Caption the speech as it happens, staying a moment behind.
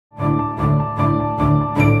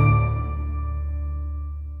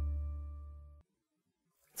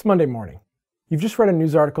It's Monday morning. You've just read a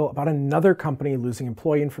news article about another company losing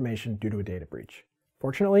employee information due to a data breach.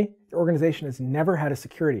 Fortunately, your organization has never had a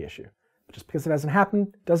security issue. But just because it hasn't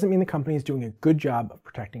happened doesn't mean the company is doing a good job of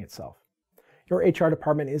protecting itself. Your HR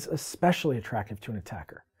department is especially attractive to an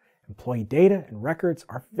attacker. Employee data and records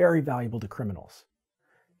are very valuable to criminals.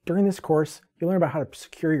 During this course, you'll learn about how to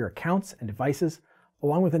secure your accounts and devices,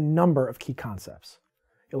 along with a number of key concepts.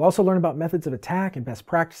 You'll also learn about methods of attack and best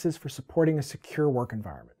practices for supporting a secure work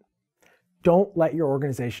environment. Don't let your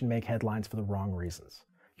organization make headlines for the wrong reasons.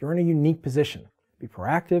 You're in a unique position. Be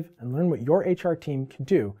proactive and learn what your HR team can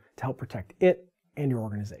do to help protect it and your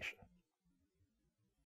organization.